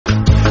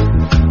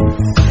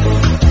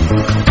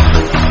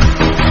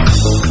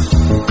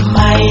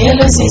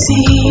the sissy,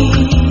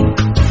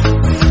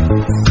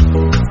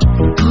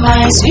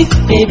 my sweet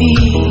baby.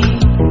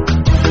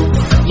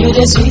 You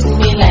the sweet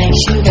me like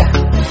sugar.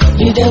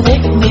 You the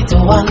make me to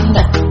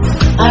wonder.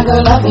 I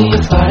go love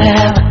you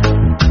forever.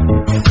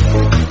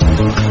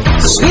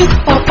 Sweet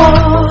papa,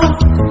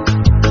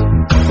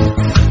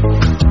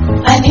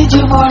 I need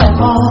you more and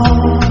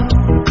more.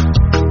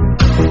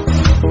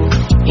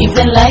 If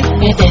they like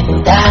me,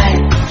 then die.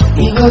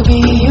 It will be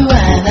you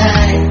and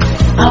I.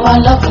 Our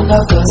love will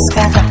not go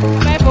scatter.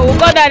 We'll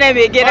go down there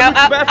again.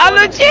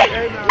 Oluchi.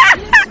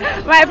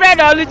 My friend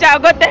Oluchi, I'll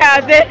go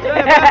tell her.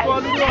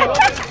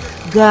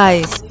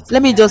 Guys,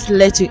 let me just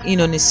let you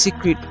in on a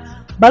secret.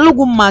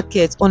 Balogun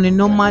market on a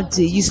normal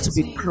day used to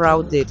be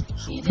crowded,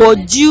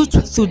 but due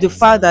to the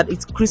fact that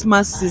it's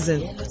Christmas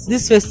season,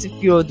 this festive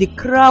period, the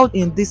crowd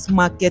in this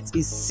market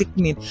is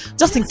sickening.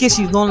 Just in case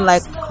you don't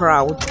like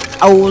crowd,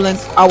 I will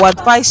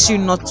advise you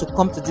not to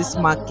come to this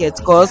market,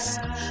 because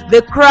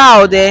the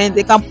crowd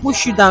they can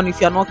push you down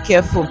if you're not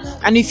careful.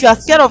 And if you are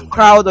scared of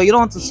crowd or you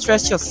don't want to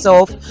stress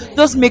yourself,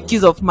 just make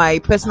use of my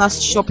personal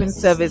shopping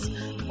service.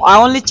 I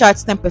only charge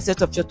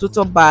 10% of your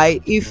total buy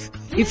if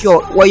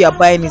what you're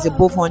buying is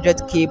above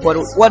 100k, but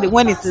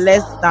when it's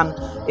less than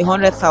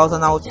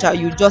 100,000, I'll charge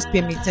you, just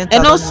pay me 10,000.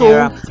 And also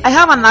naira. I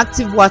have an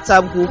active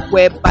WhatsApp group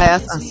where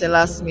buyers and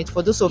sellers meet.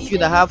 For those of you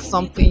that have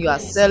something you are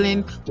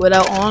selling, whether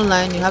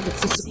online, you have a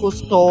physical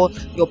store,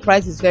 your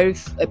price is very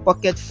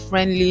pocket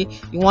friendly,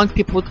 you want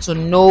people to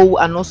know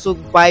and also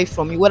buy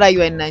from you, whether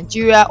you are in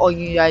Nigeria or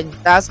you are in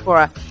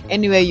diaspora,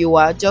 anywhere you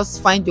are,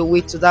 just find your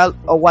way to that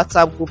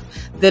WhatsApp group.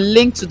 The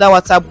link to that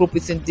WhatsApp group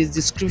is in this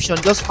description.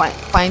 Just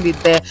find it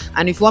there.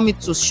 And if you want me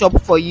to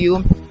shop for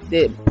you,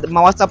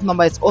 my WhatsApp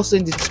number is also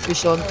in the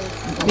description.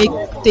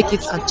 Take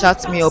it and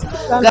chat me up.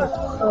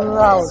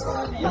 Crowd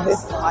in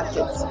this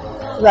market.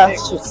 That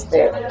shit's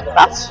there.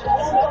 That's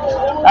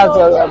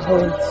what we are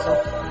going to.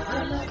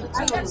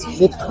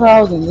 The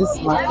crowd in this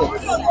market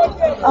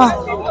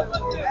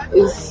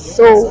is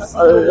so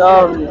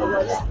alarming.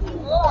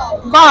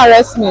 Don't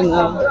arrest me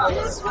now.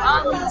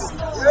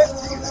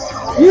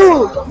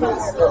 You.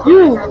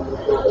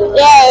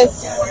 Yes,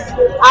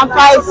 I'm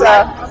fine,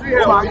 sir.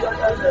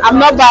 I'm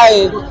not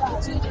buying.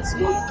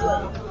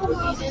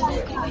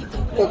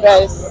 So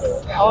guys,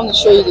 I want to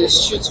show you the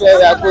street where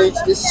we are going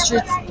to. The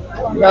street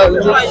where we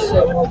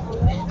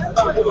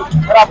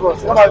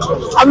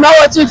I'm not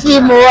watching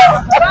film.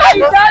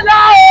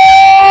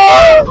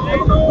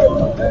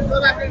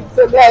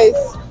 So guys,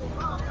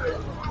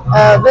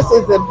 this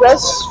is the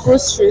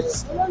Breadfruit Street.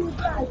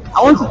 I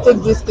want to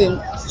take this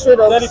thing straight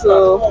up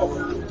to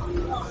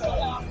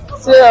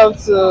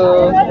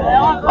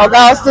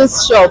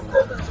Augustin's shop.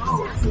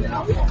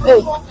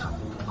 Hey.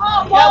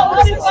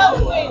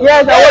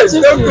 Yes, I want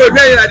you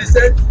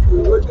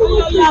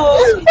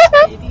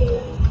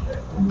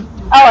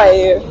How are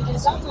you?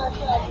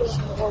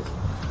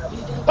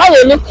 Why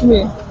you look me?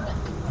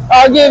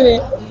 Oh, give me.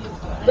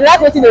 You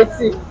like what you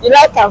see? You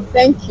like them?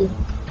 Thank you.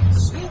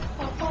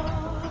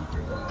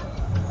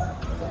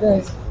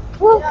 Yes.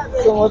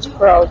 So much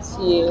crowd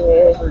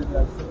here.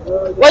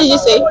 What did you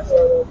say?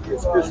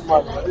 It's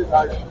Christmas.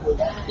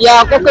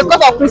 Yeah,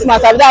 because of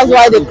Christmas, that's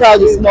why the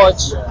crowd is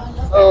much.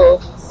 Oh.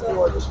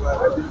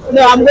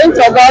 No, I'm going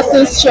to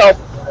Augustin's shop.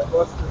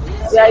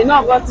 Yeah, you know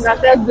Augustin, I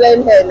said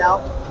blend hair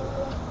now.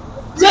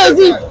 So is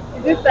it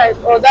this side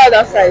or the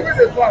other side?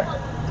 Don't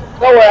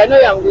worry, I know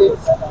I'm good.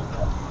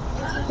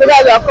 So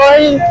guys, we are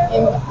currently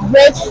in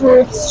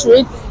Breadfruit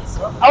Street.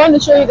 I want to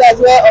show you guys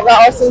where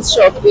Augustin's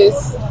shop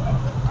is.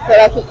 So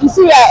like you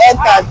see where I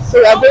entered, so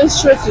we are going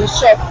straight to the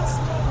shop.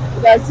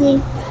 You can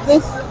see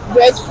this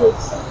breadfruit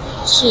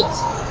sheet.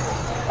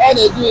 All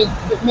they do is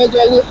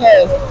majorly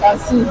hair. You can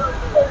see.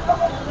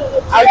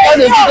 I'll tell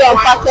the video on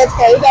packet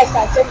hair. You guys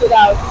can check it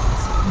out.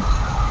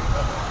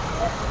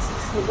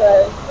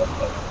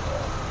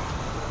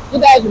 You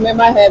guys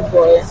remember Hair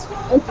Boy?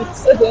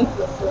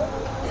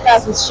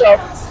 That's his shop.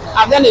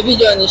 I've done a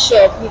video on his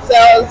shop. He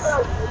sells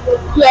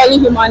purely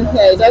human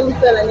hair. He doesn't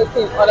sell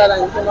anything other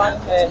than human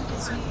hair.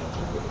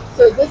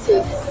 So this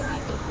is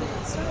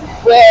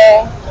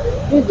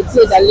the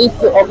place that leads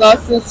to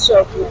Augustin's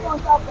shop.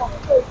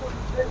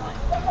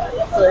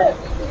 So.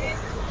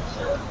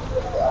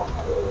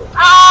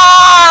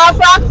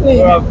 Franklin,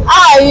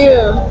 how are you?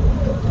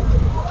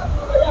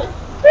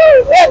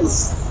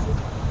 Yes.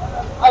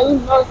 I will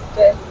not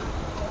there.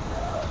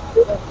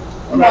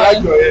 I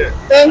like your hair.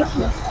 Thank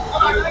you.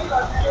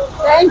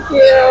 Thank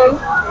you.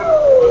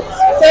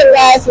 So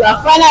guys, we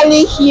are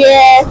finally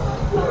here.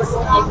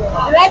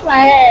 You like my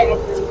hair?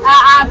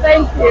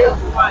 Thank you.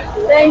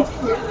 Thank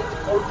you.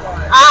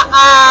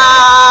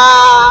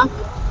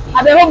 I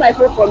will hold my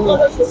phone for me.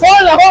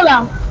 Hold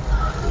on.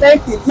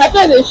 Thank you. My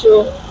face is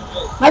show.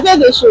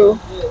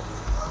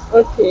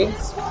 Okay.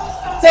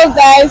 So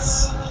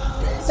guys,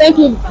 thank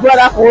you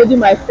brother for holding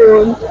my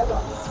phone.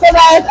 So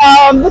guys,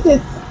 this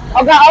is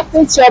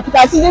Augustin's shop. You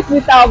can see this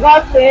Mr.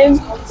 Augustin.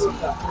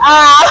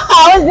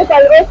 What's this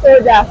called? Old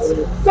soldier.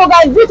 So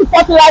guys, due to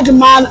popular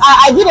demand,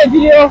 I did a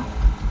video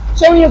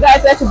showing you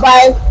guys where to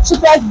buy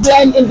cheapest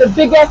blend in the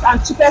biggest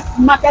and cheapest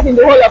market in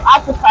the whole of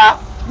Africa.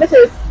 This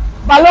is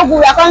Balogun.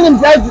 We are calling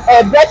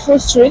it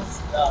Breadfruit Street.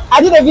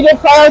 I did a video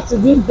prior to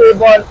this day,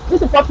 but due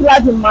to popular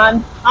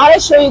demand, I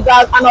want to show you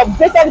guys an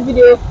updated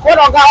video what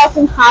Oga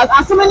Austin has,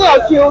 and so many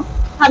of you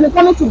have been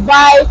coming to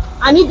buy,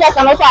 and you guys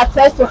can also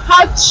attest to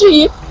how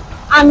cheap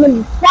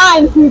and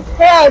fine his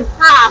hair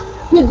are.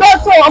 He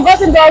does so.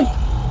 Augustine does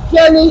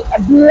purely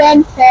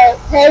blend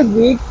hair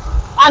wigs,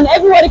 and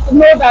everybody can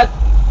know that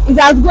it's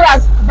as good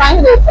as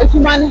buying a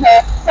human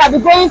hair. So I'll be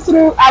going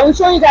through. I will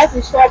show you guys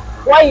the shop,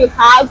 what he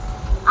has,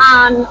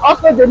 and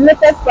also the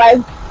latest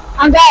price.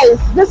 And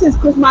guys, this is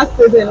Christmas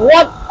season.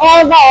 What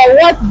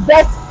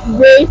best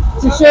way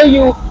to show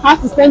you how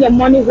to spend your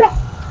money well?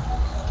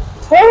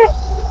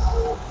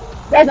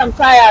 Oh, guys, I'm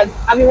tired.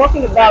 I've been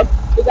walking about.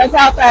 You can see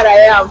how tired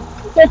I am.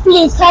 So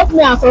please help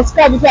me and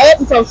subscribe. If you are yet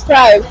to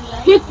subscribe,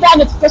 hit that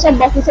notification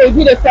button so you'll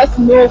be the first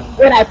to know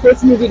when I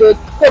post new videos.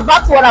 So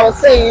back to what I was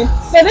saying.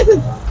 So this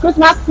is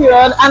Christmas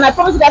period, and I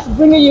promise you guys to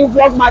bring you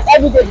vlogmas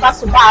every day back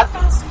to back.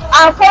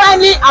 And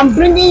currently I'm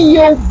bringing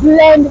you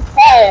blend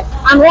hair,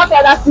 and what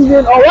other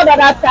season or what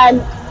other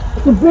time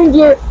to bring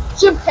you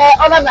cheap hair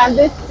other than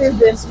this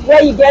season,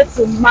 where you get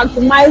to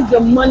maximize your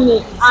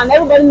money. And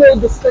everybody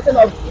knows the situation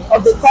of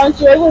the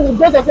country, even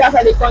those of you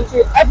outside the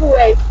country,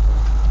 everywhere.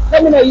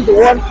 Let me know you the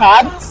word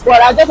hard,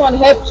 but I just want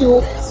to help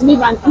you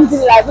live an easy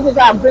life. This is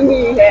why I'm bringing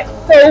you here.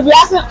 So if you're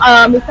asking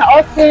Mr.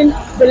 Austin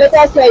the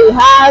latest hair he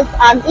has,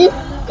 and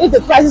if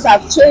the prices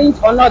have changed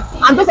or not,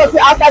 and those of you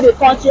outside the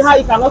country, how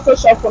you can also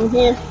shop from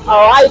him, or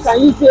how you can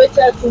use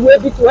DHL to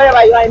wave it to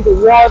wherever you are in the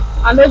world,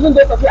 and even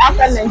those of you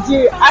outside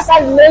Nigeria,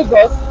 outside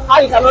Lagos, how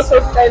you can also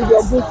send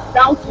your goods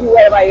down to you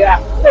wherever you are.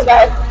 So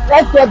guys,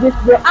 let's get this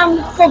video.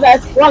 And so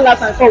guys, one last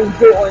time before we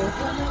go on.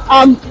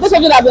 Those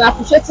of you that have been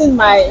appreciating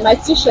my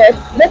t-shirt,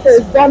 this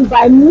is done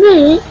by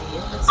me.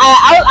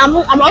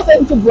 I'm also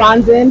into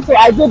branding, so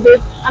I do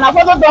this, and I've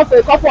also done for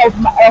a couple of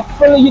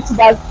fellow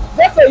YouTubers.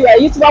 Therefore, you are a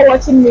YouTuber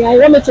watching me and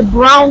you want me to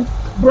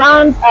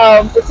brand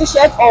a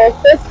t-shirt or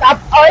face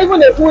cap or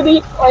even a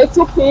hoodie or a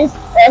two-piece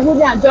or a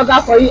hoodie and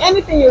jogger for you,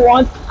 anything you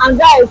want. And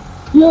guys,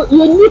 you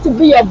need to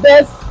be your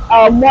best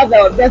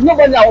model. There's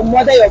nobody that will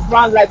model your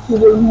brand like you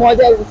will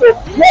model. So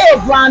wear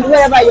your brand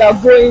wherever you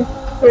are going.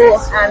 So,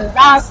 and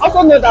that's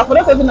also know that for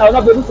those of you that will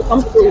not be able to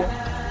come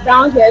to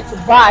down here to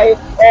buy,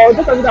 or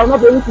those of you that will not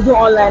be able to do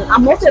online,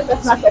 I'm also a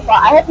personal shopper.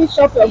 I help you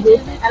shop your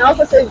goods and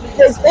also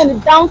send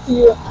it down to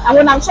you. And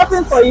when I'm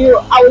shopping for you,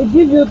 I will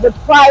give you the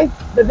price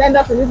the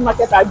vendors in this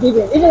market are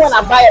giving. Even when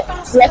I buy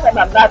lesser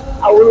than that,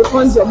 I will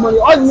refund your money.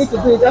 All you need to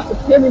do is just to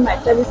pay me my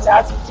service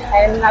charge.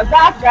 And as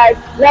that, guys,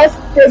 let's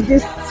take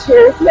this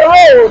show to the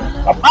road.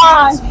 Bye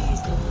bye.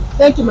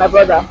 Thank you, my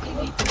brother.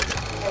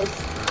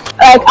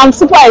 Like, I'm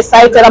super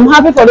excited. I'm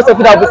happy for those of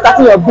you that will be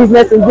starting your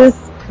business in this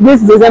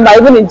December,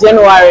 even in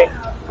January,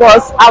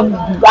 because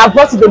I've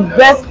brought you the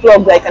best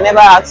vlog that I can ever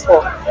ask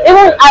for.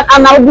 Even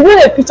and I'll be doing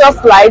a picture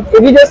slide,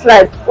 a video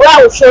slide, where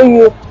I will show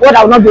you what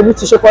I will not be able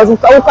to show, because we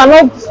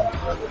cannot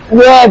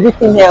wear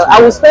everything here. I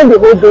will spend the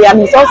whole day, and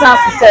he also has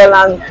to sell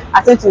and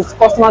attend to his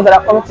customers that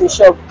are coming to the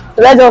shop.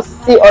 So let's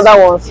just see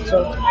other ones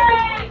too.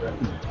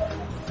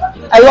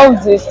 I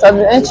love this. I've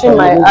been entering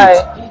my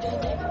eye.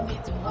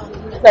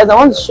 Guys, I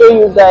want to show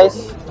you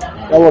guys.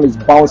 That one is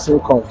bouncing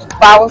coin.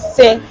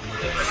 Bouncing.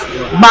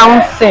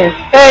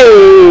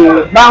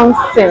 Hey,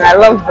 bouncing. I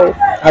love this.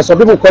 And some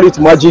people call it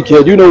magic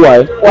here. Do you know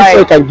why? Why? So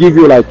it can give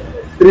you like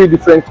 3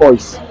 different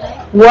coins.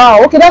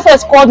 Wow. Okay, that's why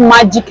it's called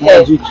magic hair.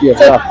 Magic hair.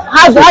 So yeah.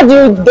 how do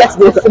you get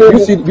the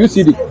 3? You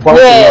see the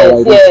bouncing now,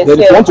 right? Yes, then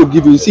if you want to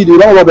give you see, they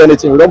don't rub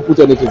anything, we don't put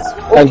anything.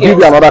 And give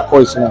you another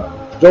coins now.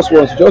 Just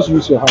once, just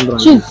use your hand on it.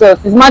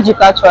 Jesus, it's magic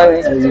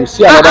actually. And you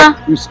see another,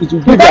 it will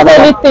give you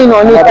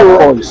another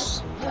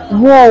coins.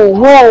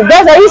 Whoa,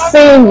 guys, are you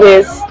saying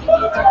this?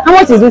 How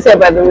much is this here,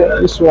 by the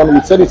way? This one,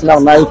 we sell it now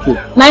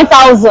 9K.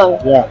 9,000.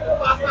 Yeah.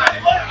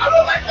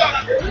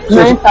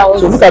 9,000.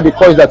 So look at the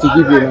coins that he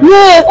give you now.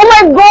 Yes. Oh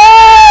my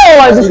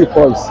God. See the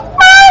coins.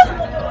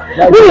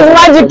 This is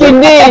magic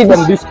indeed.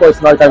 From this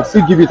coins now, you can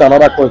still give it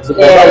another coin. So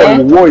that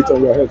one, you wear it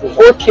on your head.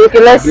 Okay,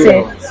 let's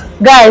see.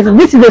 Guys,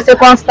 this is the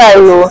second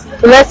style.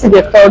 So let's see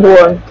the third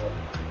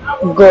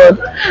one. God,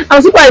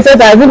 I'm super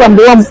excited. I think I'm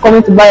the one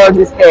coming to buy all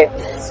this hair.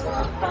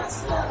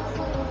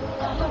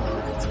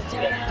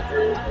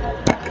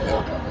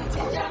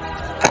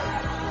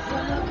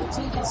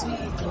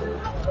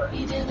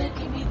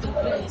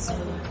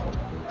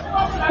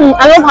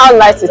 I love how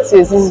light it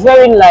is. It's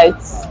very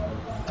light.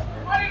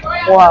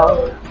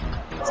 Wow.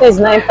 So it's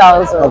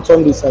 9,000. I'll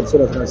turn this side so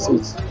that I can see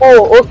it.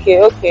 Oh,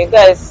 okay,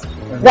 guys.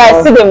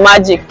 Guys, see the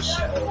magic.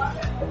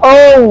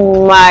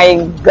 Oh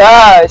my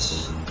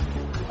gosh.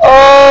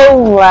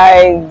 Oh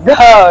my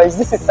gosh.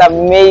 This is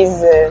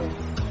amazing.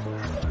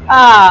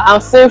 I'm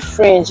so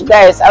fringe,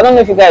 guys. I don't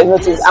know if you guys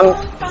noticed.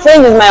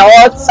 Fringe is my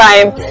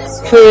all-time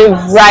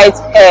favorite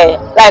hair,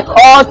 like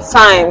all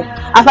time.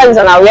 After this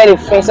one, I'll wear the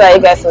fringe so that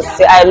you guys will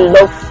see. I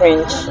love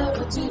fringe.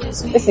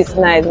 This is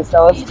nice, Mr.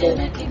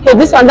 Austin. So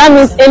this one, that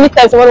means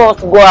anytime someone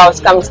wants to go out,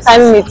 you can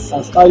style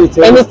it.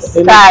 Any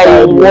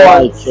style you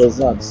want.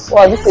 Exactly.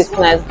 Wow, this is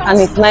nice, and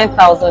it's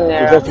 9,000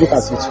 naira. Just look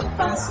at it,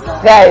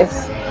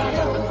 guys.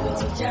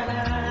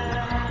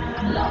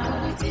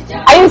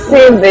 Are you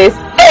seeing this?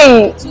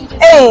 Hey,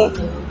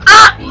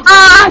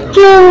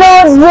 Kilo.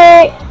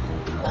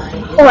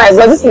 Oh my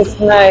God, this is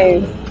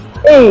nice.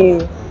 Hey,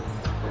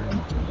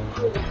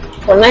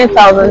 for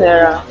 9,000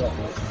 naira.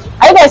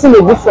 Are you guys seeing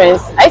the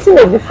difference? Are you seeing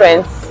the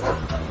difference?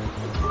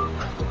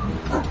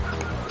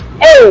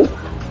 Hey,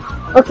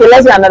 okay,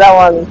 let's do another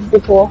one,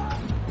 people.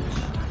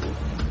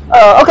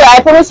 Okay, I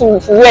promise you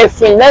to wear a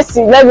fringe. Let's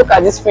see. Let's look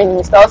at this fringe,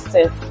 Mr.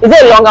 Austin. Is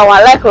it a longer one?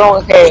 I like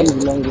long hair.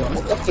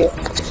 Okay.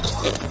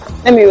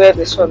 Let me wear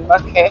this one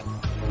back here.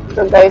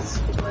 So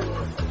guys.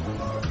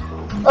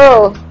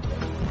 Oh.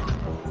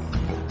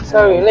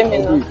 Sorry, let me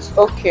know.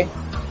 Okay.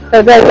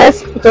 So guys,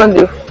 let's put on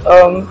the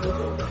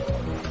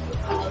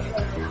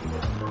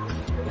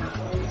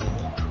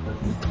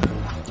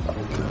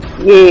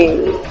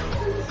yeah.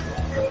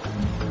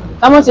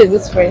 How much is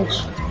this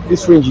fringe?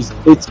 This fringe is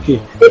 8K.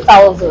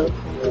 8,000.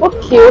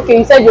 Okay,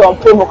 you said you're on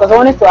promo because I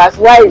wanted to ask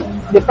why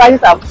the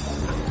prices have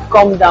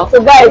come down.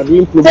 So guys,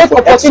 take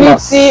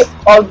opportunity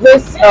of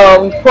this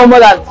promo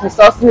that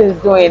Mr. Austin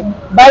is doing.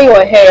 Buy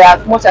your hair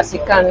as much as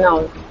you can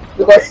now,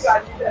 because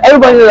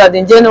everybody knows that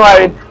in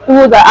January,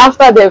 people that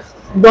after they've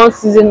done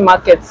season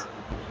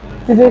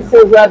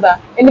sales rather,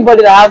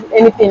 anybody that has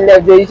anything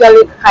left, they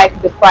usually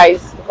hike the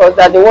price because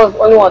they're the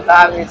only ones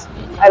that have it.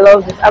 I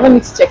love this. I don't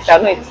need to check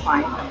that. No, it's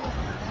fine.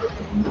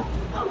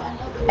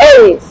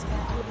 Hey,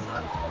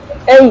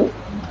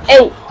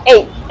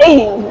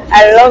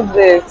 I love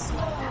this.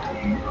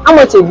 How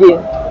much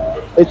again?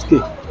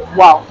 8K.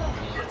 Wow,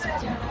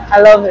 I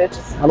love it.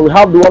 And we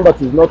have the one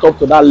that is not up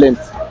to that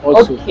length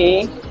also.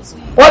 Okay,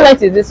 what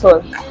length is this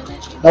one?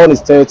 That one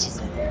is 30.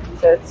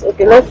 30.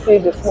 Okay, let's see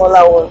the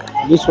smaller one.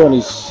 This one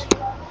is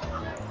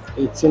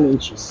 18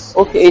 inches.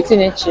 Okay, 18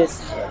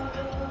 inches.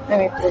 Let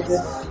me put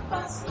this.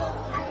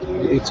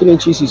 18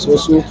 inches is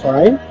also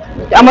fine.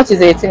 How much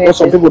is 18 inches?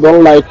 Some people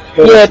don't like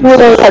hair. Yeah, people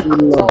don't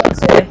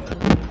like.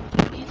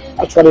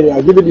 Actually,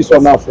 I give you this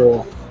one now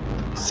for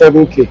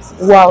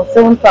 7K. Wow,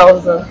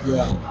 7,000.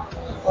 Yeah.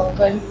 Oh,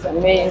 that's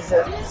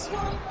amazing.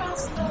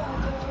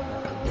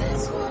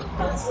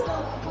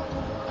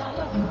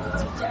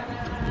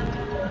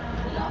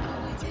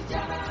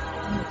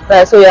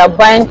 Right, so you are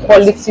buying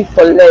quality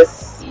for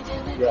less.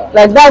 Yeah.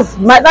 Like that's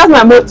my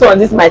motto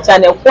on my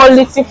channel.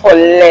 Quality for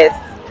less.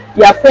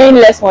 You are paying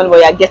less money, but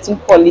you are getting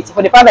quality.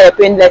 For the fact that you're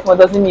paying less money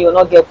doesn't mean you'll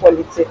not get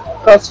quality.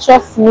 Because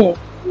trust me,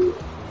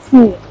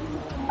 see,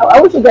 I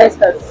wish you guys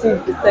can see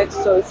the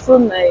texture. It's so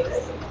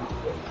nice.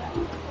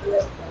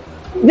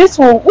 This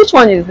one, which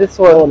one is this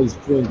one? That one is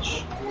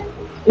French.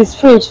 It's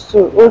French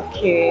too.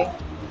 Okay.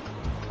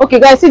 Okay,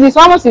 guys, see this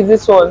one. How much is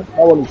this one?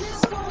 That one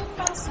is.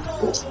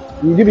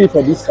 You give it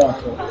for discount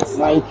for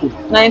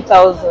 9K.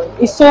 9,000.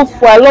 It's so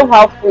full. I love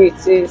how full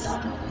it is. So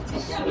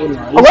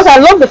nice. Because I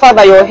love the fact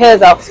that your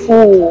hairs are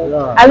full.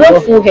 Yeah, I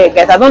love full hair,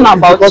 guys. I don't know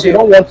about because you. you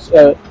don't want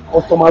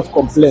customers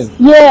complain.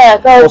 Yeah,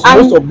 guys. Because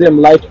most of them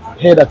like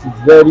hair that is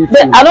very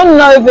full. I don't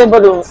know if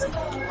anybody.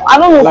 I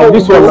don't know. Like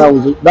this one now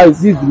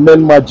this is the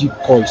main magic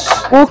coins.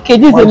 Okay,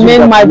 this is the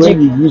main magic.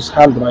 When you use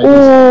hand like this.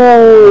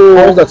 The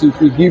coins that it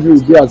will give you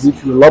will be as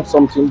if you love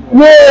something.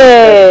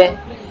 Yeah.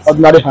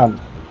 Ordinary hand.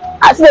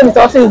 I see that Mr.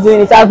 Austin is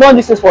doing it. I've done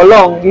this for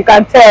long. You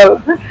can tell.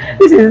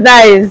 This is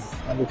nice.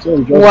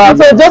 Wow.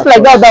 So just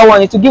like that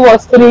one, it will give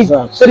us three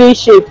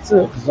shapes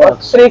too.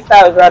 Exactly. 3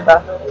 styles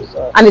rather.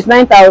 Exactly. And it's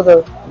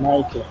 9,000.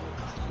 9K.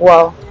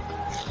 Wow.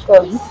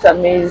 God, this is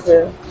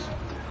amazing.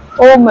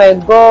 Oh my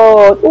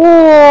God.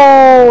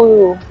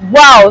 Oh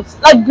wow. It's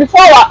like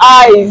before our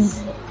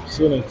eyes.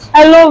 Seen it.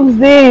 I love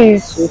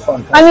this. So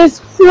fantastic. And it's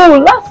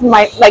full. That's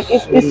my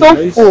it's so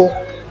nice. Full.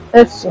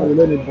 Let's see.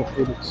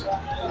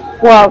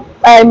 Wow,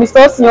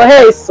 Mr. Austin, your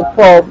hair is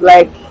superb.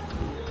 Like,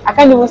 I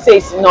can't even say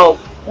it's enough.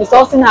 Mr.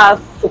 Austin has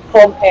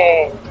superb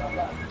hair.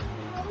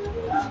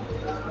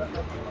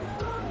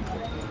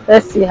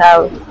 Let's see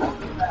how.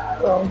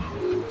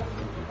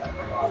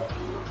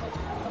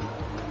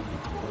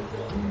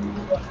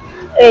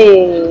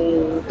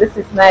 Hey, this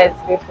is nice,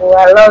 people.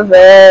 I love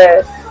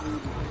it.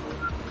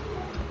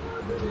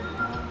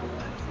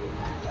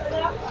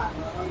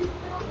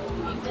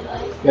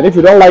 And if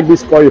you don't like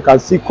this coil, you can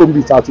see comb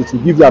it out. It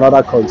will give you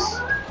another coils.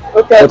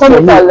 Okay, comb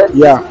it out.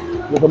 Yeah.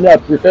 But for me, I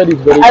prefer this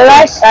very. I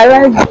like.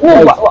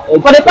 No,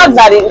 but for the fact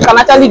that it can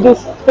actually do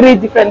 3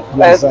 different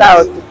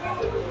styles.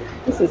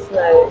 This is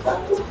nice.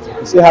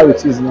 You see how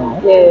it is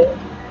now? Yeah.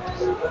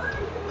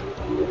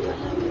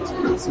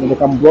 So they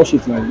can brush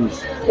it like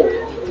this.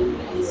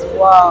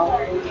 Wow.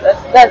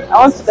 That I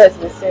want to test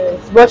the same.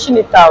 Brushing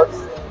it out.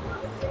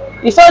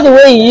 You saw the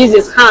way he used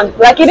his hand.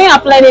 Like he didn't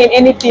apply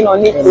anything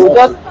on it.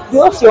 Just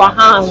use your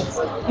hands.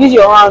 Use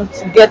your hand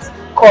to get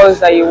curls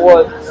that you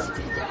want.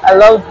 I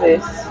love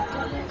this.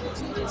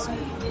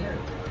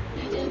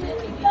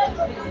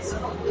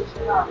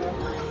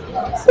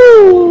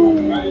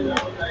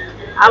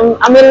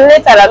 I'm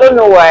elated. I don't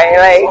know why.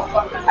 Like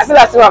I feel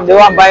as if I'm the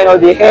one buying all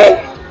the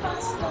hair.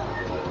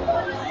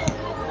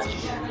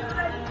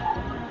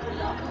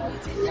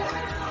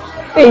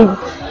 Hey,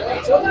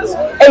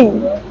 hey.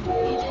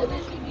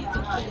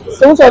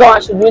 So which other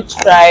one should we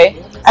try?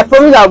 I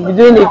promise I'll be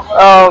doing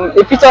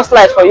a picture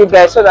slide for you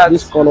guys so that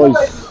This color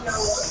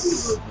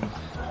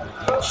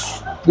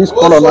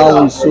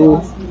now is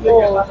so.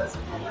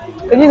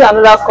 this is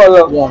another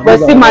color, Yeah, but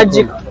see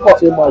magic.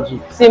 See magic.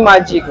 See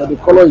magic. Yeah, the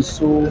color is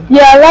so.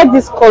 Yeah, I like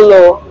this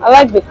color. I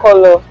like the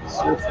color.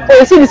 So fun. So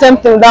you see the same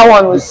thing with that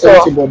one we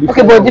saw.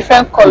 Okay, but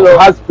different color. It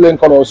has plain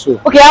color also.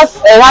 Okay, it has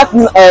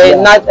a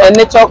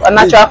natural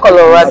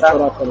color rather.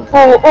 Natural color.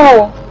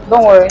 Oh,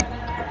 don't worry.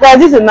 Guys,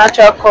 this is a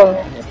natural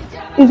color.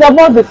 It's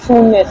about the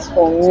fullness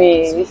for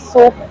me. It's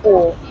so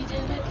full.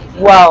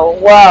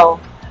 Wow.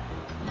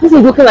 This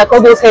is looking like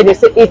all those hair they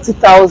say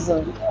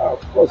 80,000.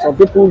 Of course, some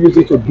people use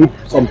it to dupe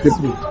some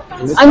people.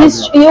 And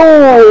it's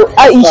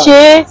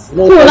Ishe.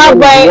 People not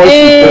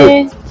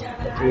buy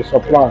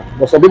supply,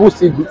 but some people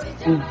still give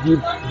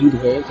good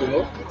hair, you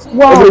know.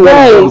 Wow,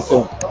 guys,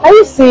 are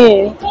you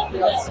seeing?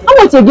 How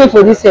much you give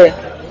for this hair?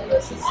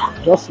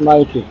 Just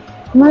 90.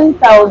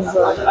 9,000.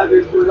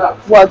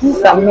 Wow, this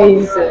is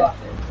amazing.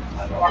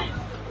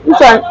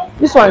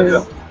 This one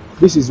is.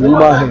 This is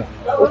woman hair.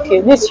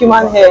 Okay, this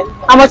human hair.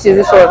 How much is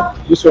this one?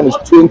 This one is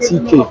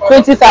 20k.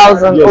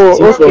 20,000. Yes,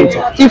 oh, okay.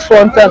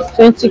 T-frontal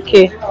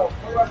 20k.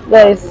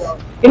 Guys,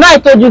 you know I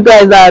told you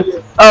guys that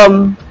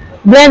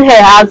blend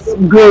hair has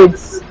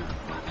grades.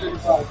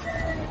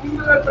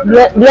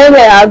 Blend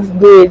hair has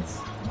grades,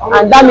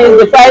 and that means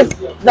the price,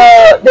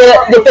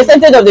 the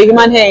percentage of the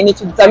human hair in it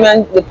to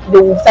determine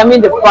will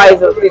determine the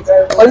price of it.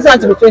 For this one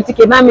to be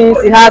 20k, that means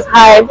it has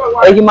high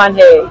human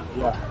hair.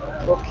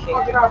 Okay.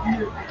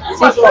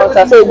 So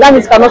that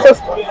means you can also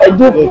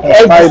do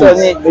edges on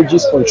it.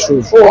 Edges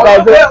control. So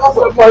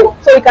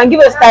you can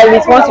give a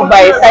stylist, once you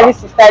buy a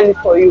stylist to style it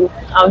for you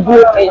and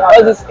do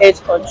all this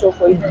edge control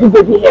for you, do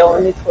baby hair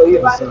on it for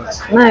you.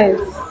 Nice.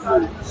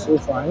 So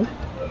fine.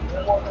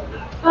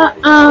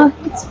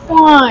 It's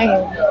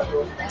fine.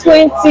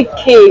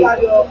 20k.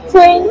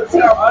 20k.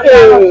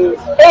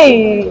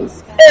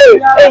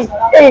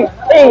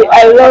 Hey,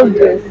 I love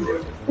this.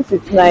 This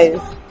is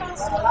nice.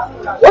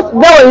 What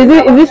that one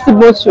is this the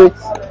boat straight?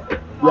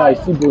 Yeah, I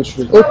see both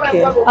straight.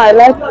 Okay, I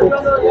like it.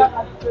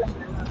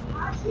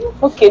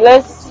 Okay,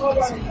 let's.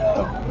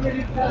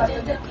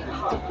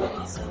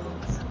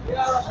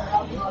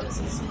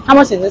 How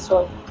much is this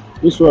one?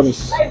 This one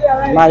is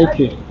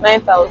 9k.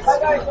 9,000.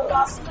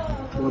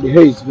 Well, the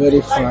hair is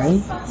very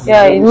fine.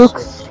 Yeah, it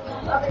looks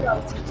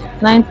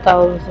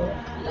 9,000.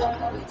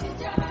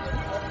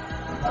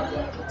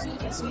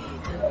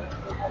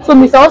 So,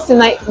 Mr. Austin,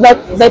 like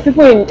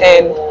people in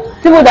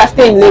people that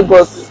stay in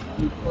Lagos,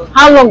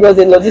 how long does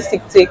the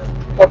logistic take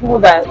for people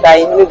that are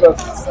in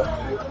Lagos?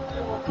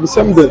 The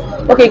same day.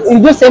 Okay, you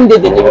do same day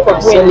delivery for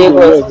people in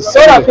Lagos.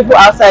 So are people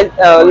outside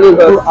Lagos?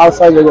 People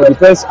outside Lagos,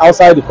 depends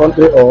outside the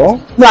country or?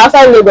 No,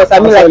 outside Lagos. I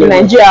mean, like in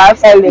Nigeria,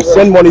 outside Lagos. You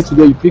send money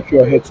today, you pick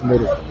your hair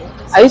tomorrow.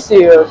 Are you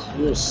serious?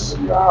 Yes.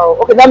 Wow.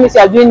 Okay, that means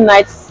you are doing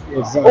nights.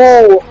 Exactly.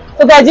 Oh,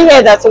 so guys, you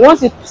hear that? So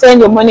once you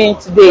send your money in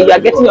today, you are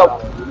getting your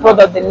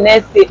product the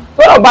next day.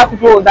 What about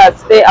people that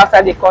stay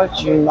outside the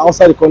country?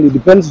 Outside the country,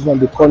 depends on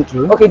the country.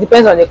 Okay,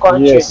 depends on the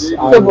country. Yes.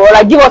 So, but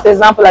like, give us an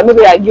example, like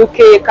maybe like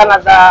UK,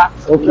 Canada,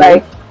 okay.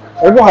 Like.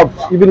 Some people have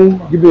even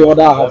given me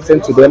order. I have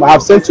sent to them. I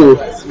have sent to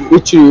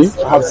Italy.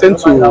 I have sent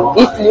to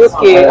Italy.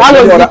 Okay. How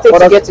long does it take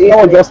to get to Italy?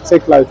 That will just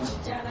take like.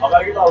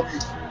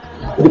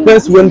 It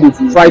depends when the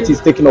flight is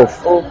taken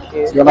off.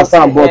 Okay. You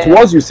understand? But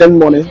once you send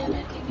money,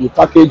 you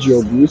package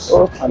your goods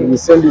and you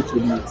send it to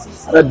the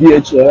other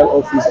DHL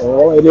office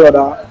or any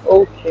other.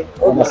 Okay.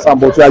 Understand?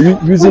 But you are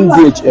using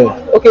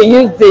DHL. Okay,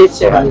 use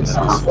DHL. Yes.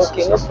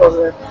 Okay, no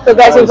problem. So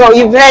guys,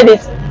 you've heard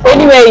it.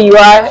 Anywhere you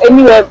are,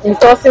 anywhere,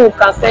 Mr. Austin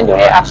can send your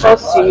hair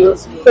across to you.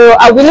 So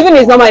I'll be leaving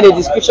his number in the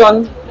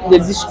description. You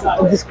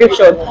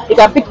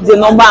can pick the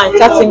number and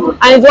chat him,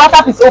 and his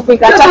WhatsApp is open. You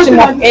can chat him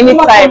up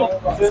anytime.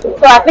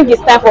 So I think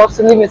it's time for us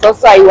to leave it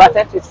also, so he will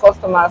attend to his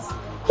customers.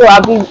 So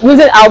I'll be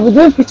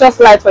doing picture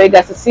slides for you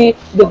guys to see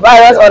the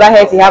various other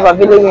hairs he have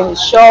available in the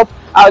shop.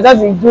 I'll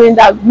just be doing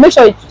that. Make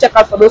sure you check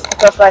out for those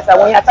picture slides, and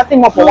when you're chatting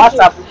him up on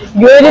WhatsApp,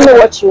 you already know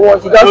what you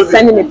want. You just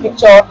send him a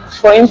picture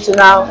for him to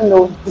now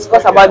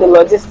discuss about the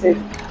logistics.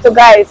 So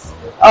guys,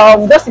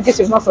 just in case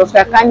you've not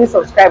subscribed, kindly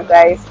subscribe,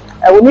 guys.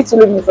 We need to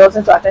leave Mr.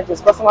 Austin to attend to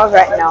his customers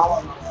right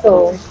now.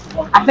 So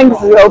I think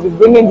this is where I'll be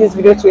bringing this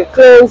video to a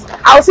close.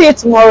 I'll see you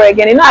tomorrow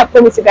again. You know, I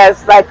promise you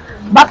guys like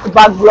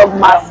back-to-back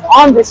vlogmas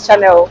on this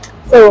channel.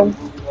 So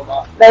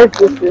let's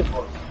do this.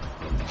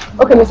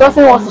 Okay, Mr.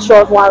 Austin wants to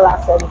show us one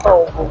last thing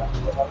before we go.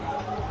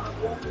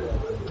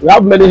 We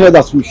have many hair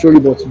that we show you,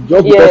 but just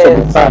because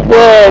of the time.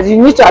 Yes,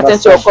 you need to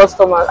attend to your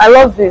customers. I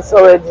love this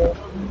already.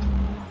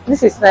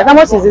 This is nice. How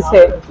much is this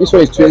hair? This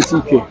one is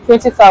 20k.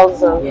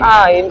 20,000.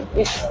 Yeah.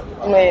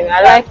 Man,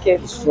 I like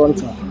it. It's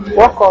frontal.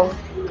 Welcome.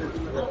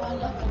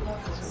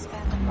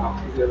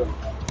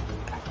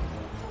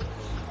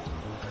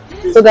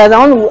 So guys, I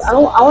want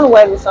to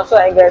wear this one so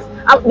I guess.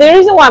 The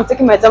reason why I'm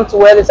taking my time to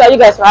wear this so you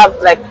guys will have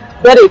like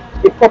get a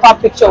proper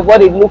picture of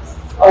what it looks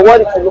or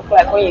what it will look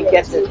like when you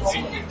get it.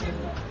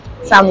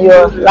 So I'm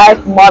your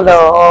life model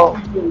or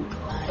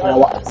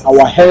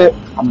our hair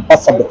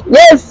ambassador.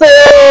 yes, so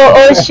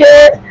oh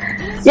shit.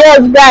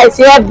 Yes guys,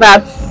 you heard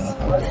that.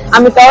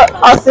 I'm Mr.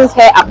 Austin's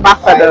hair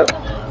ambassador.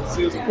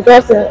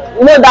 Because you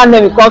know that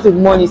name comes with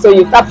money, so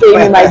you start paying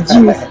me my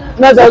dues.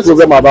 Not No just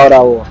problem about that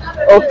one.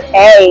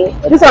 okay.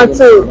 This one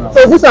too.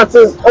 So this one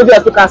too.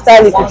 Obviously, you can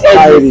style it with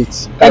Style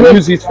edges. it. Can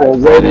use it for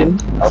wedding.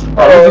 Can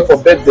use it for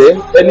birthday.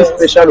 Any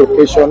special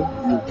occasion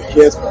you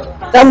care for.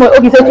 That one,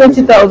 okay, so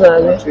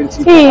 20,000.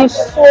 20,000. He's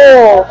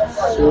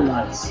So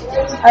nice.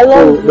 I So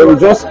love. they will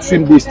just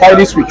trim the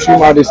stylist will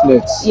trim out this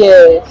nets.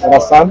 Yes.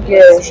 Understand?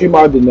 Yes. Trim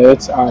out the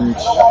net and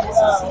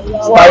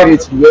style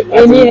it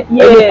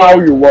anyhow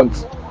you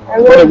want. I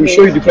When they love will it.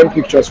 show you different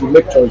pictures, you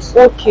make choice.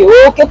 Okay.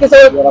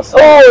 So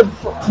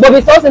but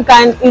Miss Austin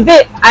can is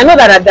it? I know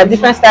that there are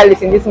different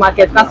stylists in this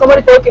market. Can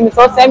somebody say, okay, Miss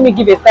Austin, send me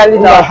give a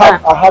stylist?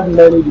 I have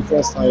many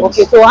different styles.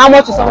 Okay, so how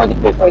much is somebody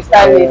pay for a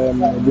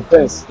stylist?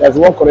 Depends. There's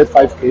one collect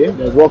 5k,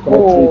 there's one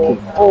collect 3k.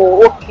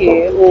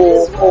 Okay.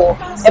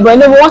 But you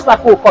know, once my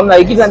people come now,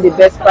 you give them the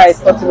best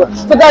price possible.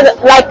 So that,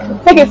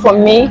 like, take it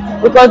from me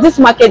because this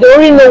market they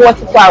already know what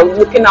people are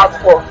looking out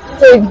for.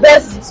 So it's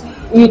best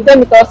you tell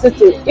me also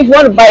to if you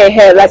want to buy a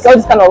hair like all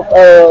this kind of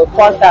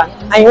frontal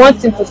and you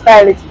want him to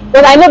style it.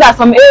 But I know that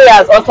some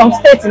areas or some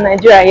states in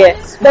Nigeria here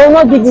they will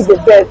not give you the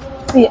best.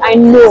 See, I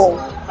know.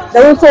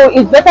 So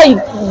it's better you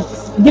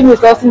give me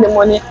the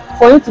money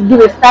for you to give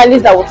a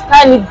stylist that will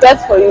style it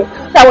best for you.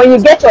 So when you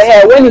get your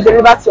hair, when you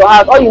deliver to your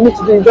house, all you need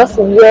to do is just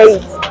to wear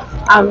it.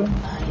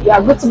 You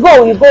are good to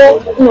go. You go,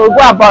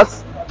 go about.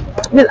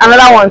 This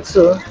another one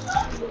too.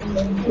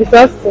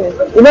 Because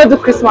you don't do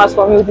Christmas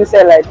for me with this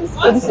hair like this.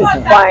 So this is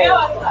fine.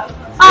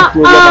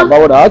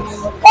 About that.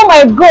 Oh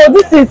my God,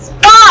 this is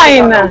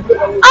fine.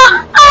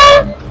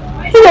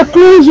 See the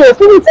closure.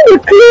 See the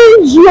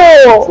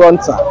closure.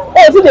 Frontal.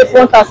 Oh, see the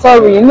frontal.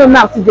 Sorry, you know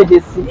now. See the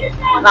DC.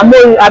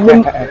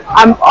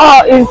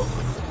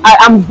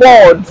 I'm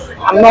bored.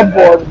 I'm not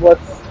bored, but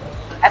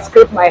I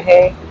scrape my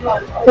hair.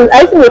 So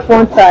I see the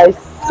frontal is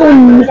so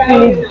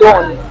neatly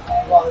done.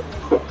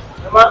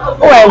 Oh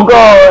my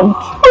God.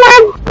 Oh my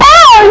gosh.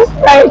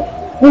 Like,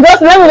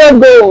 just let me not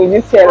go with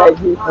this hair like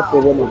this. No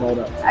problem about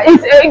that.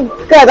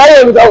 Guys, I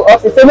don't know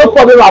office, so no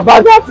problem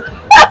about that.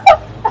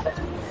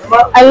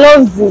 I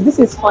love this. This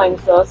is fine,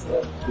 just.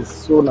 It's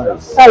so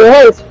nice. Your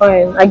hair is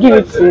fine. I give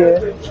it to you,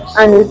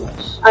 and it's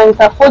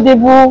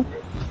affordable.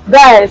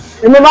 Guys,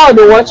 remember how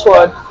the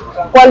watchword: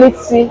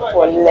 quality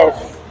for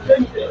less.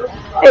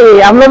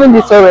 Hey, I'm loving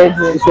this already.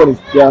 This one is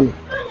piano.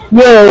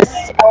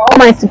 Yes, all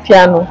mine to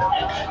piano.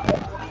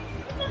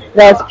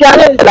 Guys,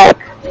 piano is like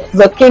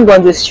the king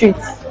on the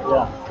streets.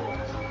 Yeah.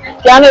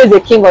 Piano is the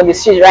king on the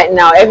street right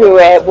now,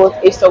 everywhere, both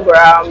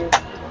Instagram,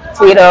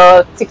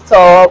 Twitter,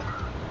 TikTok,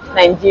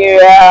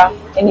 Nigeria,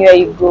 anywhere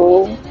you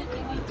go.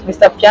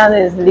 Mr. Piano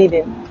is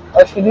leading.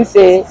 Or should we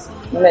say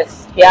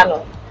Miss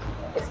Piano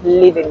is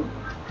leading.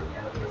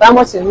 So how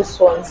much is this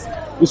one?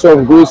 This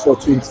one goes for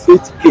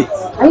 28k.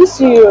 Are you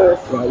serious?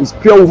 Yeah, it's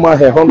pure woman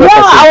hair, 100%. No,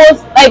 I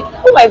was like,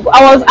 oh my God,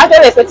 I was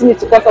actually expecting it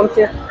to cost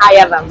something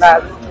higher than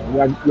that.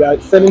 We are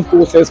selling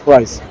wholesale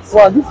price.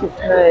 Wow, this is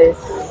nice.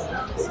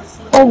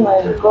 Oh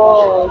my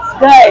God,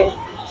 guys,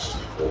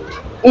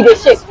 it a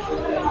shake.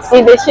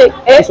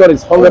 This one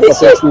is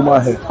 100%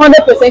 woman hair.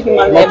 100%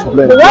 human hair. Not to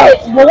blend,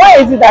 But why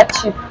is it that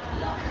cheap?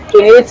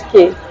 28k.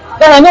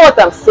 Then I know what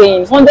I'm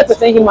saying.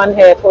 100% human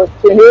hair for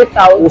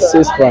 28,000.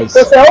 Wholesale price.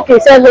 So say okay,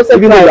 sell wholesale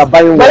Even price. though you are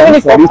buying but one even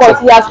if for of course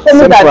he has told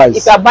me that price.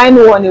 if you are buying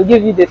one, he'll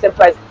give you the same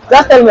price.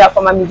 Just tell me you are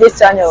from AmmyJ's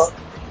channel.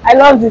 I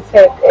love this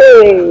hair.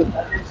 Hey.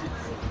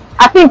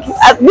 I think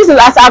this is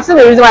I've seen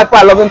the reason why people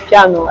are loving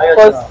piano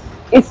because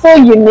it's so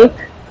unique.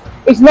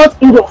 It's not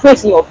in your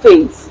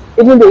face,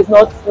 even though it's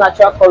not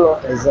natural color.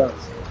 Exactly.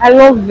 I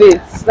love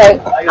it.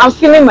 Like I'm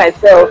feeling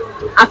myself.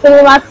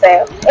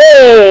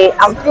 Hey,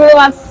 I'm feeling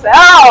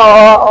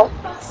myself.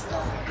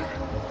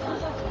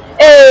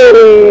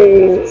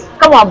 Hey,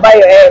 come on, buy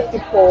your hair,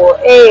 people.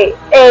 Hey.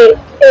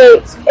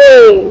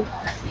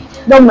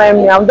 Don't mind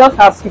me. I'm just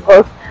happy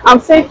because I'm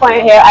saying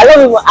fine hair. I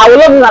will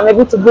love it. I'm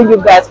able to bring you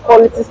guys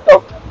quality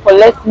stuff for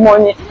less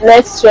money,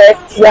 less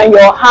stress. You are in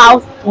your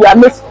house. You are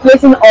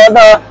placing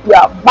order. You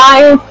are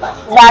buying.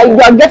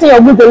 You are getting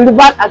your goods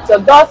delivered at your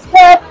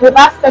doorstep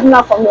without stepping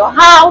out from your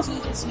house.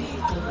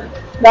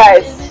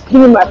 Guys,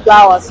 give me my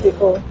flowers,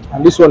 people.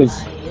 And this one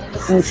is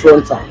full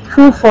frontal.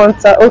 Full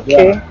frontal,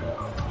 okay. Yeah.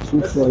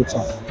 Full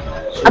frontal.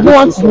 I don't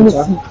want to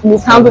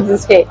mishandle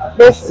this hair.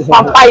 Let's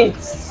pamper it.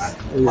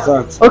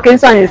 Exactly. Okay,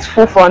 this one is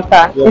full frontal.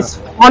 Yeah. It's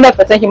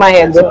 100% human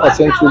hair.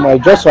 100%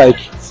 human, just like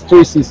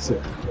 360.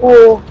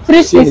 Oh,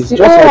 360.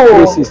 Just like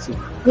 360.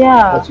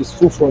 Yeah. But it's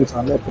full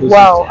frontal, not 360.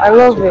 Wow, I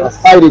love it. You can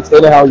style it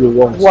anyhow you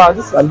want. Wow,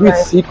 this is can do it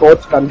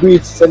C-cut, can do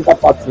it center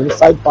pattern,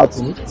 side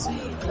pattern,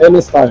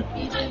 any style.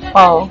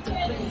 Wow.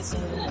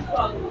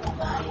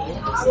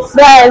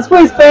 Guys, who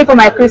is paying for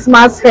my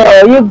Christmas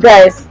hair? You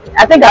guys.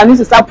 I think I need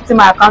to start putting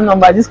my account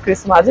number this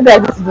Christmas. You guys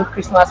need to do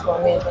Christmas for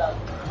me.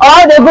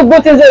 All the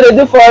good things that they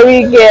do for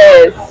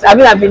guests. I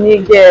mean, I've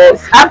been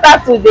guests.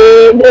 After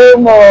today, no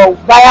more.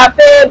 Buy a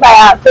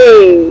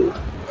pay.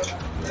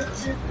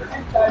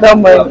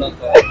 Don't worry.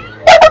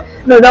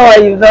 No, don't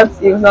worry.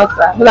 You've not,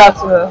 sir. Good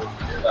afternoon.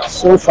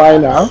 So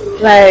fine now.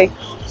 Like.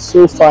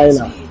 So fine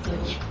now.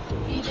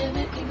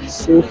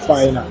 So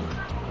fine now.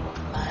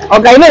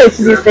 Okay, you know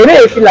they feel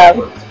like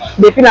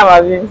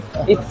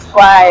it's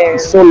fine.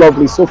 It's so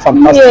lovely, so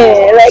fantastic,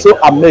 yeah, like, so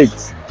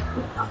amazed,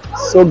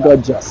 so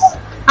gorgeous.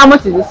 How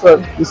much is this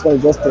one? This one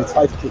is just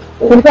 35k.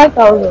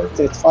 35,000.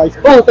 35.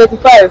 Oh,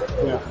 35.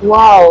 Yeah.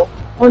 Wow.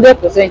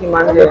 100%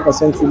 human.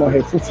 100% human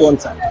hair. Full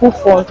frontal. Full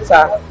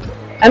frontal.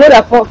 I know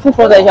that full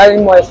frontal is usually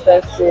more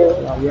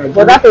expensive,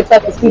 but that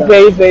 35 is still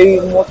very, very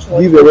much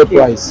more. Give away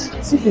price.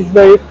 This is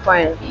very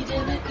fine.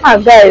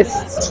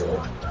 Guys.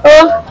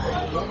 Oh,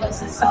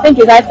 I think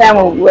it's high time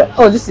of wear.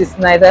 Oh, this is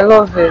nice. I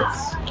love it.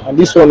 And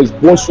this one is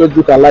bone straight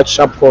look like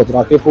sharp cut.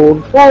 That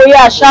people. Oh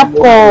yeah, sharp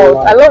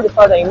cut. I love the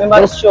fact that you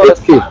remember the short.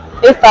 8k.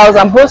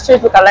 8,000. Bone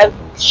straight look like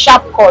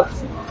sharp cut.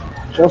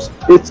 Just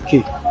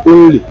 8k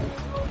only.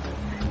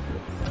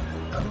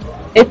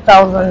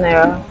 8,000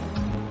 naira.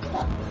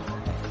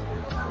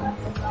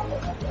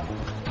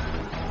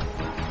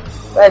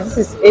 Right, this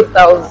is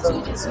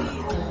 8,000.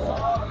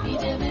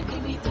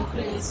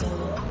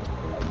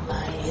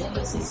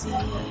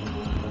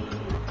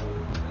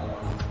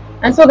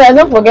 And so guys,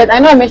 don't forget, I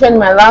know I mentioned in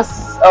my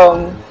last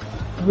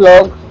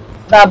vlog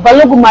that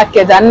Balogun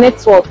market, that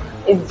network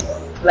is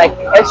like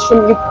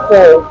extremely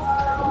poor.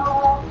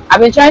 I've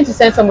been trying to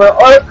send somebody,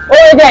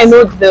 already I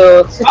know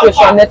the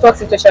situation, network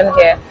situation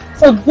here.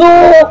 So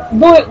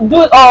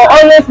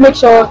always make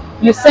sure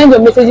you send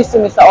your messages to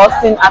Mr.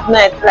 Austin at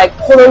night, like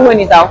following when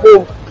he's at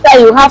home. So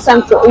you have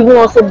time to even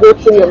also go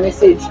through your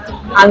message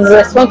and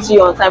respond to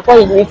you on time before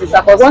you leave this.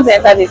 Because once you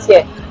enter this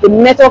here, the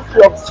network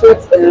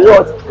fluctuates a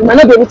lot. You might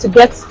not be able to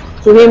get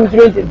to him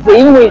during the day.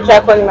 Even when you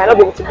try calling, you might not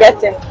be able to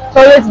get him. So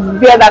always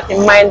bear that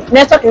in mind.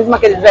 Network in this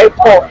market is very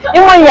poor.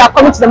 Even when you are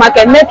coming to the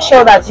market, make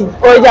sure that you've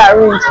already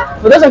arranged.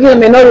 For those of you who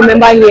may not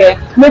remember here,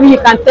 maybe you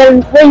can tell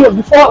when you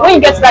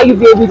get to that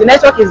UVAB, the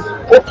network is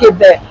okay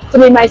there. So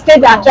you might stay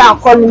there and try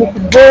and call him if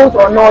it goes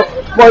or not.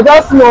 But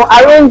just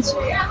arrange.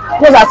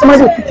 Because that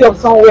somebody will pick you up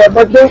somewhere,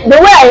 but the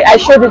way I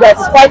showed you that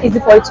it's quite easy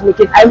for you to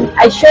locate.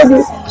 I showed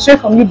you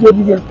straight from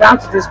UBAB down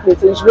to this place,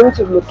 so you should be able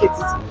to locate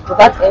it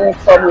without any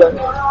problem.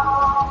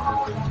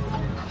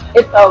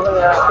 8,000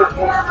 naira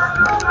people.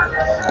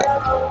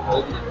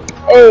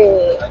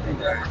 Hey,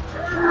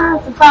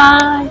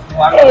 bye.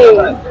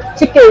 Hey,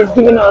 Chike is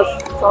giving us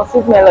some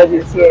sweet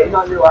melodies here.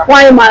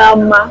 Why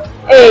mama?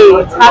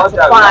 Hey, it's hard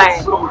to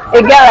find. A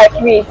girl like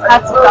me, it's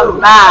hard to come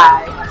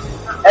by.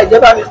 I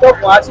love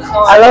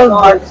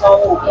this.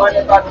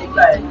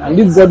 And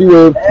this body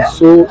wave is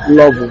so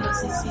lovely.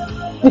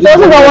 You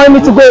also don't want me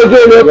to go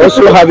again. We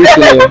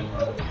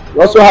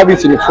also have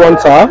it in the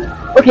frontal.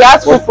 Okay,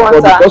 ask for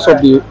frontal. But because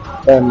of the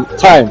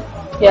time,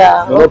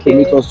 yeah, they don't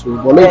permit us to.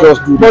 But let's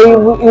just do this. But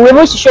you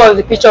able to show us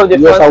the picture of the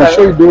frontal? Yes, I will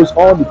show you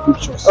all the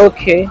pictures.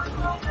 Okay.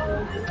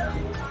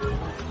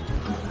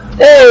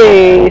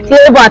 Hey,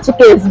 Flavor and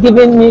Chike is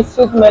giving me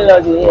sweet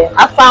melody here.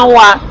 I found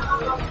one.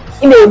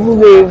 In a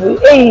baby,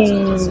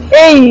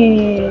 hey,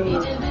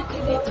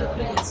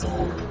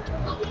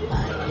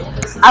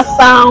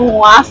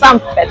 Asam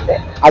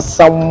pete.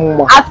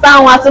 Asam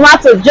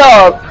tomato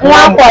job.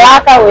 One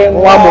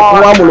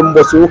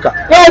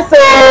yes, so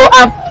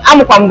I'm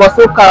from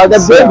Bosoka. The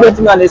break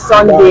waiting on a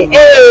Sunday.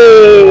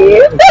 Hey,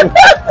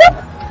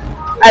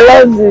 I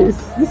love this.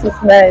 This is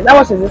nice. How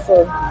much is this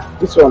one?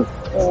 This one.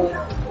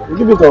 We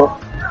give it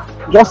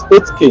just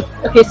 8k.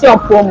 Okay, see on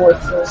promo.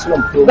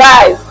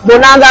 Guys,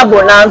 bonanza.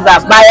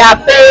 Buy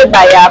pay.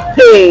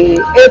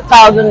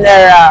 8,000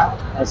 naira.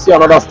 I see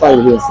another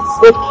style here.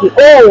 Okay.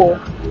 Oh.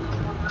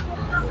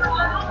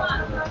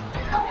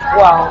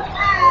 Wow.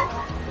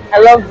 I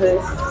love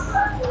this.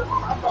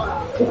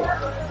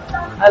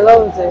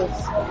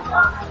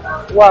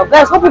 Wow.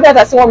 Guys, hope you guys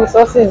are seeing what Miss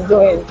Austin is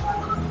doing.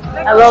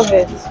 I love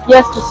it.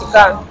 Yes, please, you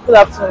can. Good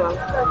afternoon.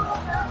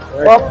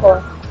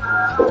 Welcome.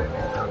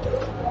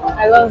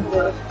 I love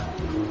this.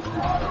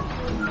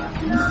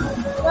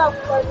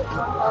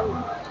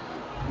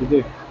 You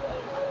do.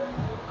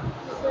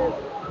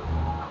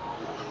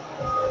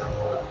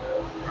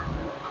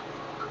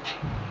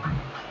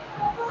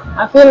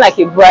 I feel like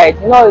a bride.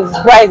 You know, it's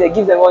bride that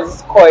gives them all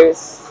these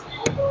coils.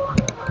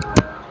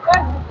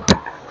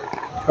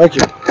 Thank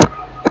you.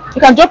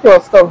 You can drop your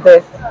stuff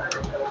there.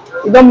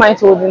 You don't mind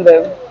holding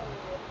them.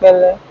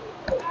 Belle.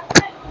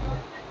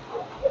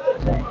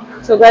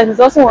 So guys, it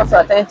also wants to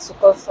attend to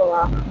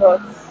customer,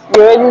 but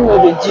you already know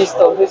the gist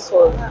of this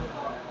one.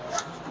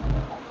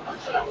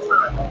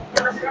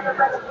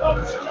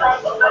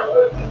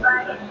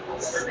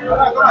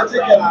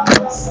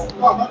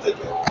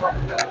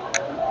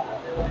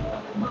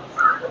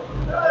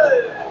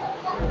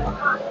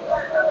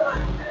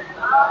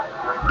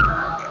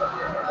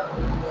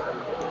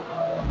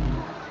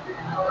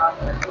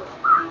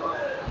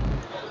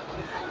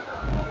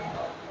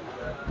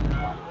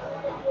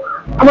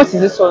 much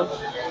is this one?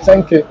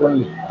 10K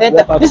only.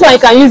 This one you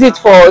can use it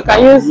for. You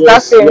can use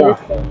that same. Yeah.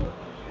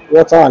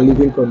 Water and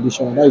living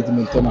conditioner. That is the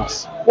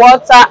maintenance.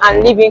 Water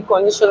and living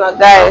conditioner,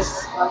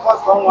 guys.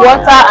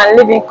 Water and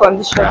living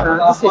conditioner.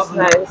 This is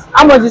nice.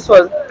 How much this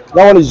was?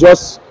 That one is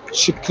just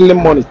chicken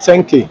money.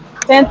 10K.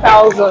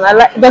 10,000. I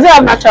like. Does it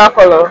have natural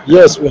color?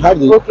 Yes, we have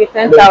the. Okay,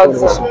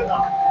 10,000.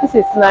 This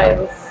is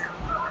nice.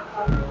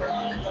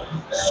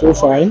 So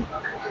fine.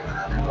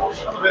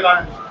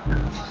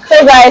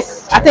 So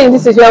guys, I think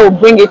this is where we'll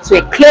bring it to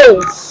a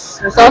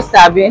close. It's all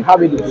stabbing. We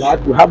have it in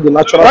black. We have the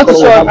natural What color.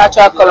 is your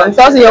natural color?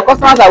 Because your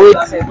customers are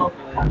waiting.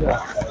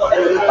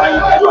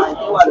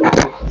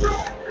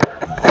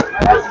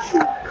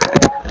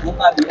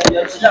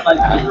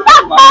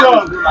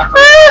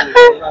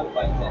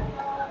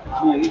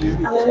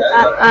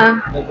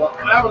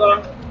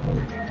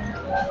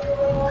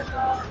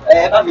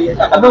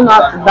 I don't know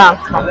how to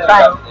dance. I'm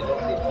trying.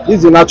 This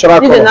is the natural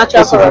color. This is the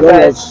natural color,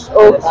 guys.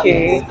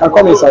 Okay. You can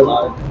come inside.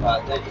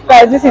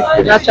 Guys, this is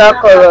the natural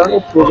color. No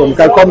problem. You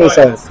can come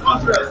inside.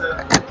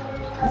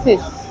 This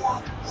is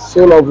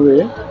So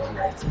lovely.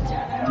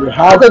 We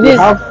have. okay, we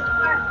have.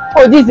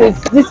 Oh,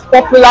 this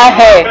popular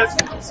hair.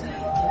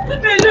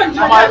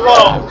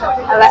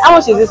 I like, how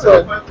much is this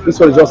one? This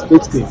one is just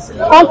 8K.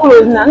 Come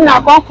close now.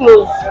 Now come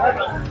close.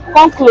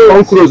 Come close.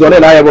 Come close on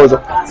it.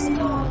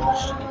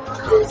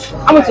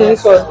 How much is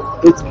this one?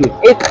 8K.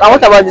 8. And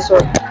what about this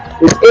one?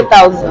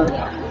 8,000.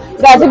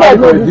 Guys, you guys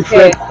know this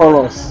different hair.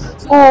 colors.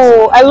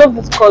 Oh, I love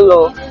this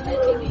color.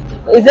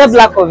 Is there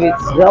black of it?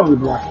 We have the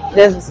black.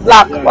 There's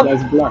black. Yeah,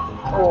 there's black.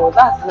 Oh,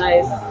 that's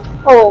nice.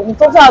 Oh, we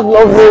also have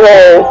lovely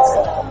hair.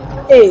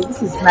 Hey,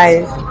 this is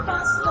nice.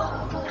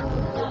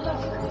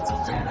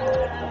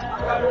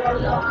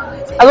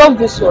 I love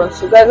this one.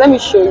 So guys, let me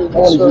show you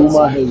That this one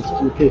one. is human hair. It's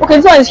okay. Okay,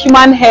 this one is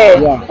human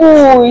hair. Yeah.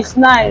 Oh, it's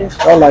nice.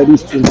 All like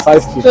this,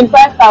 25K.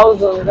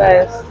 25,000,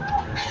 guys.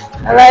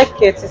 I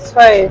like it. It's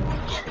fine.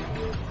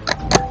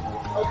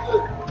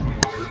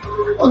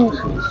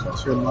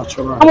 So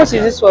natural. How much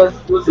is this one?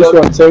 This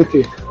one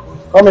 10K.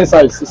 Come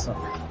inside, sister.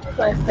 This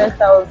one is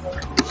 10,000.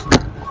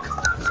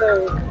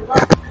 Sorry.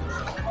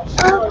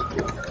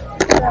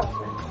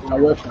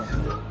 You're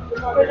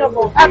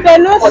welcome. I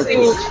cannot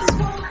see.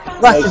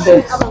 What's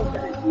it?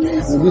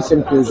 Will be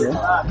same closure.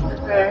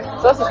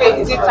 So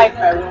is it 5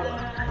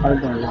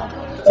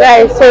 5.1.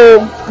 Guys, so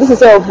this is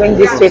how we bring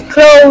this to a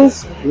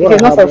close. If you're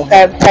not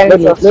subscribed,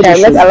 kindly subscribe.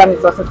 Let's allow me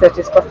to also search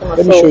this customer.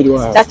 Let me show you the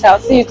one. Ciao,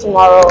 see you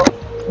tomorrow.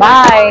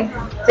 Bye.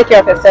 Take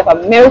care of yourself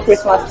and Merry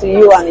Christmas to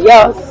you and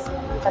yours.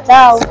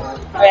 Ciao.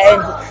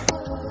 We're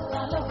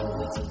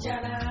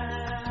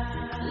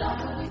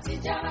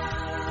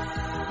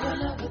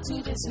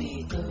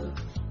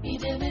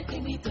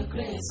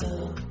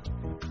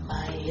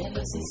my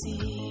yellow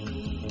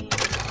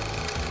CC.